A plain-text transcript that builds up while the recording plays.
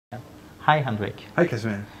Hi Henrik. Hi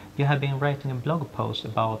Casimir. You have been writing a blog post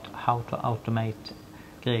about how to automate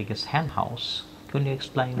Greger's hen house. Could you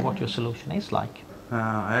explain what your solution is like?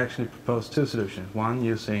 I actually proposed two solutions. One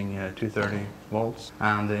using 230 volts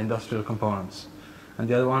and the industrial components. And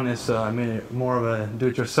the other one is more of a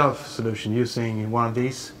do-it-yourself solution using one of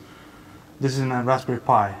these. This is a Raspberry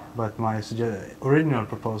Pi, but my original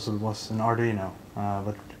proposal was an Arduino.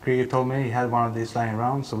 But Greger told me he had one of these lying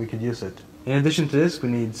around, so we could use it. In addition to this, we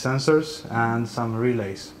need sensors and some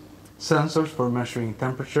relays. Sensors for measuring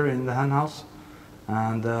temperature in the hen house,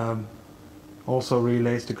 and also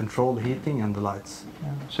relays to control the heating and the lights.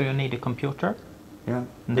 Yeah. So you need a computer? Yeah,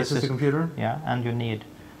 this is the computer. Yeah, and you need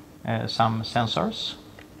some sensors?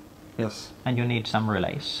 Yes. And you need some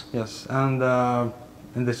relays? Yes, and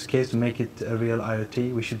in this case, to make it a real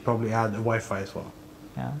IoT, we should probably add a Wi-Fi as well.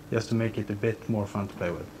 Yeah. Just to make it a bit more fun to play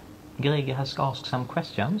with. Greger has asked some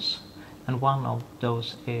questions, and one of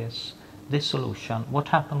those is this solution. What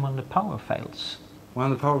happens when the power fails? When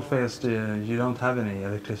the power fails, you don't have any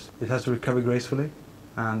electricity. It has to recover gracefully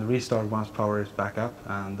and restart once power is back up.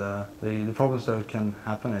 And the problems that can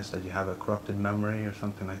happen is that you have a corrupted memory or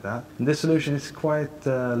something like that. And this solution is quite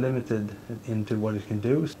limited into what it can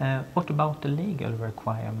do. What about the legal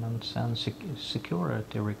requirements and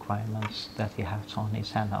security requirements that he has on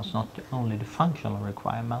his hen house, not only the functional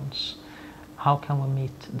requirements? How can we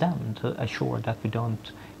meet them to assure that we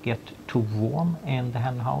don't get too warm in the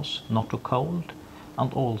hen house, not too cold,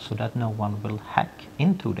 and also that no one will hack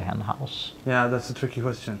into the hen house? Yeah, that's a tricky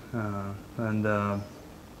question.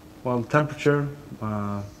 Well, temperature,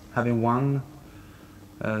 having one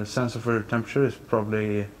sensor for temperature is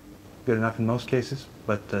probably good enough in most cases,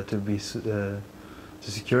 but to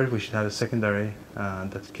secure it, we should have a secondary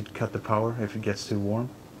that could cut the power if it gets too warm.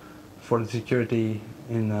 For the security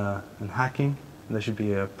in hacking, there should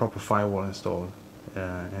be a proper firewall installed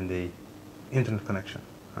in the internet connection,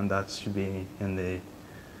 and that should be in the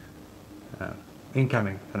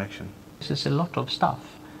incoming connection. This is a lot of stuff,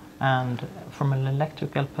 and from an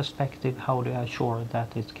electrical perspective, how do you assure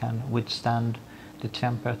that it can withstand the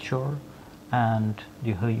temperature and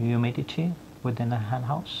the humidity within a hen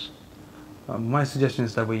house? My suggestion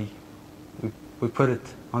is that we put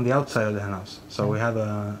it on the outside of the hen house, so we have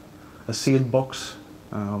a sealed box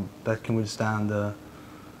that can withstand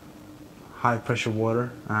high pressure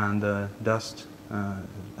water and dust,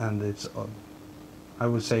 and it's I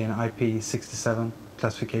would say an IP67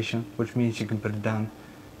 classification, which means you can put it down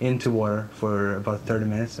into water for about 30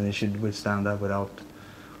 minutes and it should withstand that without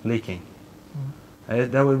leaking.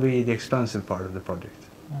 That would be the expensive part of the project.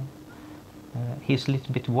 He's a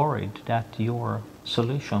little bit worried that your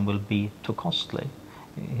solution will be too costly.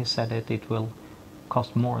 He said that it will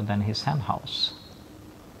cost more than his hen house.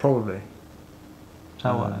 Probably.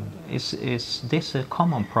 So is this a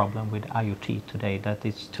common problem with IoT today, that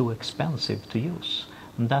it's too expensive to use?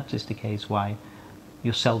 And that is the case why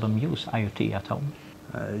you seldom use IoT at home?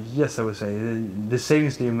 Yes, I would say. The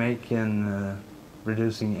savings that you make in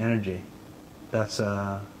reducing energy, that's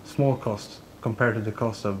a small cost compared to the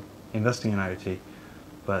cost of investing in IoT.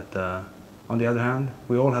 But on the other hand,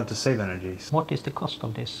 we all have to save energy. What is the cost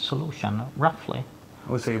of this solution, roughly?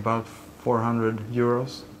 I would say about 400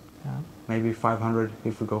 euros. Yeah. Maybe 500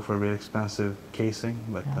 if we go for a really expensive casing,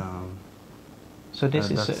 but so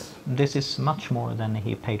this is much more than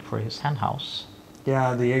he paid for his hen house.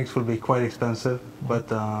 Yeah, the eggs will be quite expensive,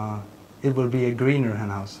 but it will be a greener hen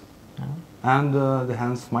house, and the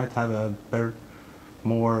hens might have a better,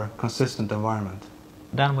 more consistent environment.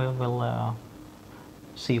 Then we will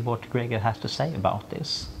see what Greger has to say about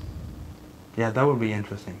this. Yeah, that would be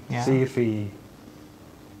interesting. Yeah. See if he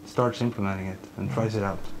starts implementing it and tries it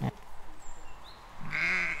out. Yeah.